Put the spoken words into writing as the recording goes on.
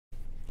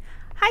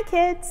Hi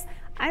kids!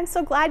 I'm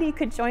so glad you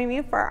could join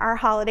me for our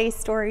holiday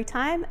story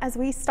time as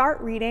we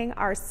start reading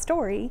our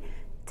story,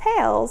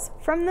 Tales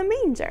from the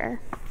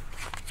Manger.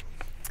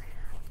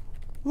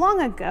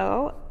 Long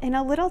ago, in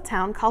a little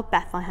town called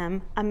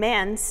Bethlehem, a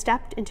man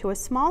stepped into a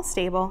small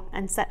stable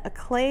and set a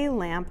clay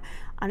lamp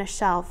on a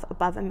shelf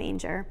above a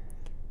manger.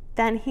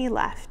 Then he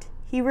left.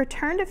 He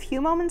returned a few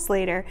moments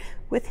later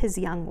with his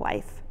young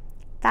wife.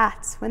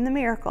 That's when the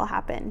miracle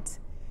happened.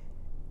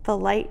 The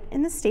light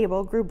in the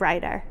stable grew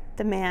brighter.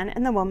 The man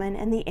and the woman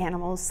and the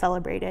animals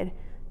celebrated.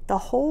 The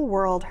whole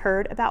world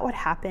heard about what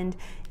happened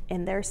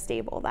in their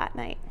stable that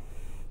night.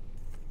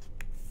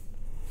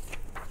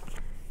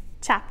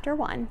 Chapter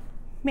 1.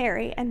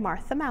 Mary and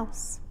Martha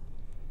Mouse.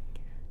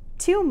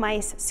 Two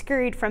mice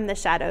scurried from the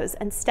shadows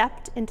and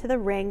stepped into the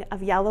ring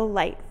of yellow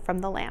light from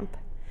the lamp.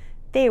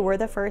 They were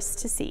the first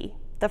to see,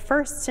 the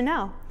first to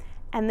know,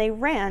 and they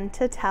ran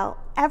to tell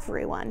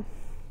everyone.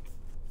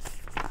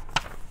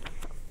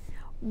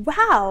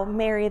 "Wow,"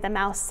 Mary the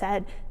mouse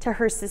said to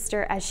her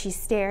sister as she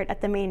stared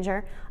at the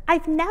manger.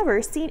 "I've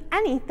never seen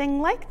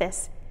anything like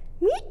this."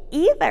 "Me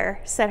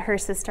either," said her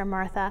sister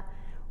Martha.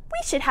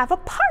 "We should have a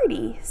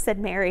party," said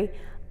Mary.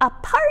 "A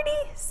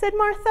party?" said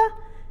Martha.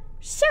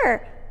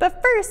 "Sure,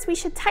 but first we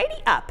should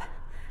tidy up.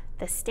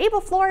 The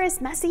stable floor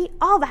is messy,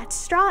 all that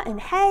straw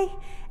and hay,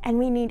 and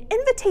we need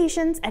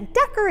invitations and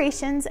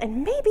decorations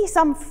and maybe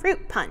some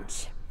fruit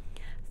punch."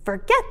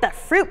 "Forget the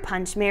fruit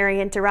punch," Mary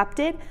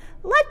interrupted.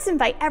 "Let's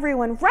invite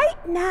everyone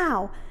right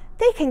now.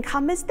 They can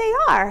come as they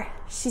are."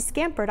 She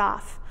scampered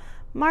off.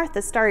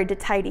 Martha started to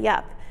tidy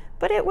up,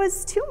 but it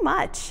was too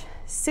much.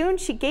 Soon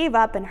she gave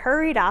up and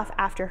hurried off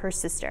after her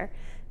sister.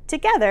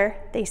 Together,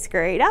 they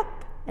scurried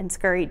up and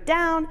scurried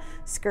down,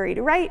 scurried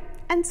right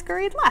and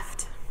scurried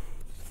left.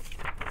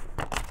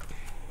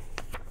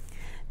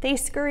 They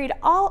scurried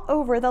all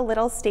over the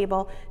little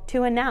stable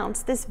to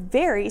announce this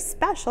very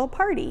special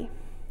party.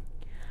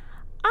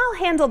 "I'll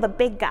handle the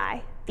big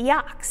guy, the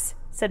ox,"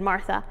 said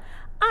Martha.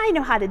 "I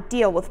know how to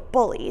deal with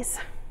bullies."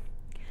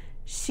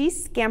 She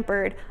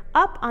scampered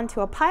up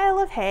onto a pile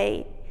of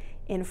hay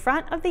in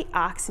front of the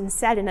ox and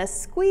said in a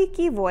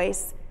squeaky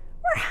voice,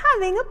 "We're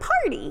having a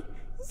party.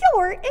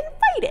 You're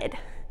invited."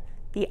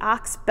 The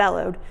ox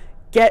bellowed,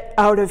 "Get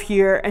out of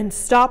here and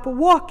stop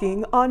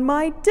walking on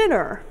my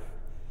dinner."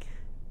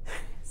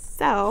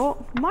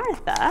 So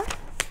Martha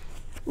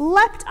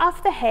leapt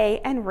off the hay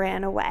and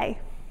ran away.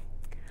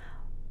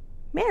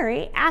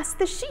 Mary asked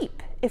the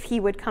sheep if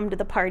he would come to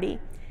the party.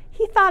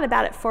 He thought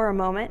about it for a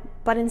moment,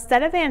 but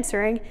instead of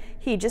answering,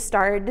 he just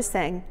started to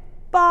sing,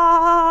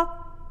 "Ba,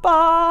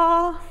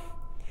 ba."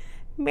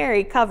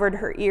 Mary covered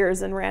her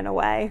ears and ran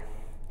away.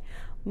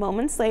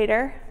 Moments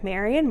later,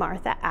 Mary and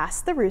Martha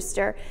asked the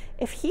rooster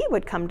if he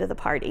would come to the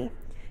party.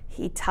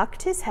 He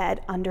tucked his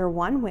head under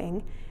one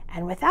wing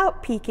and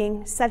without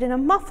peeking said in a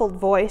muffled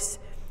voice,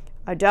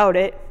 "I doubt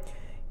it.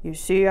 You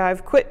see,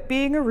 I've quit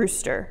being a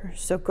rooster,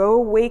 so go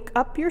wake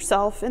up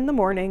yourself in the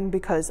morning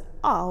because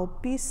I'll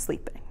be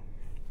sleeping."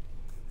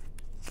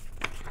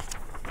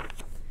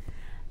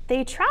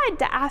 They tried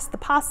to ask the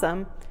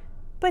possum,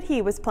 but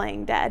he was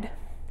playing dead,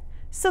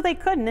 so they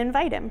couldn't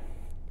invite him.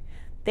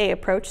 They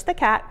approached the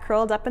cat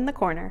curled up in the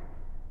corner.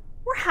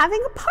 "We're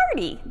having a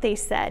party," they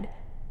said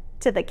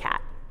to the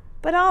cat,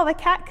 but all the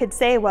cat could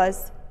say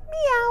was,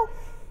 "Meow."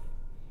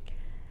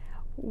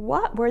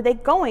 What were they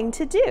going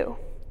to do?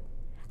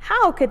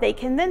 How could they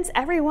convince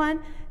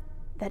everyone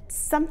that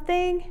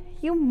something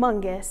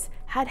humongous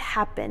had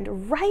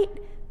happened right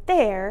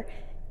there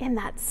in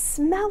that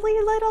smelly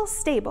little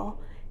stable,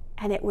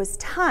 and it was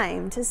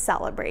time to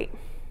celebrate?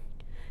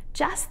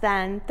 Just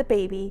then, the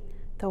baby,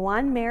 the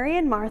one Mary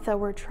and Martha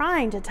were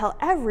trying to tell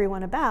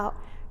everyone about,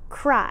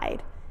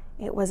 cried.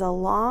 It was a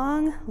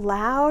long,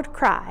 loud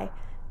cry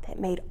that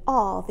made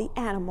all the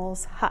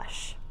animals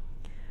hush.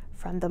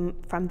 From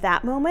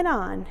that moment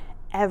on,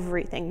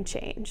 everything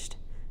changed.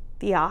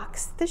 The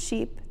ox, the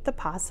sheep, the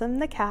possum,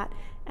 the cat,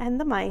 and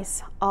the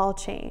mice all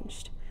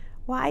changed.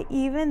 Why,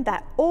 even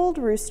that old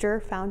rooster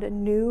found a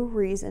new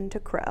reason to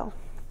crow.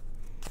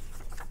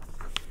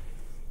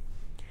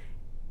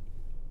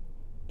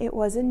 It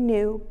was a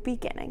new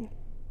beginning.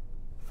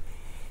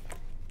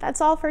 That's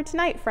all for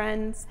tonight,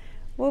 friends.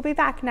 We'll be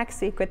back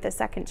next week with the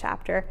second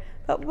chapter.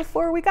 But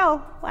before we go,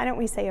 why don't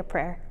we say a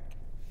prayer?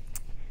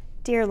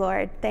 Dear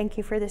Lord, thank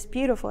you for this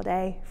beautiful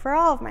day, for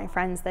all of my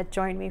friends that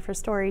joined me for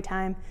story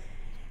time.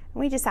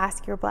 We just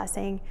ask your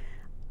blessing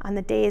on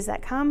the days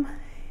that come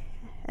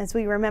as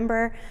we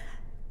remember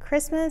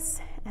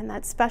Christmas and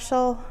that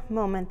special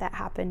moment that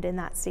happened in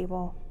that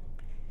stable.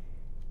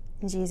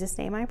 In Jesus'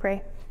 name I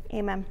pray,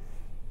 amen.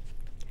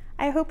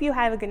 I hope you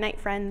have a good night,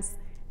 friends,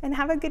 and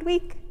have a good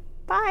week.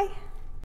 Bye.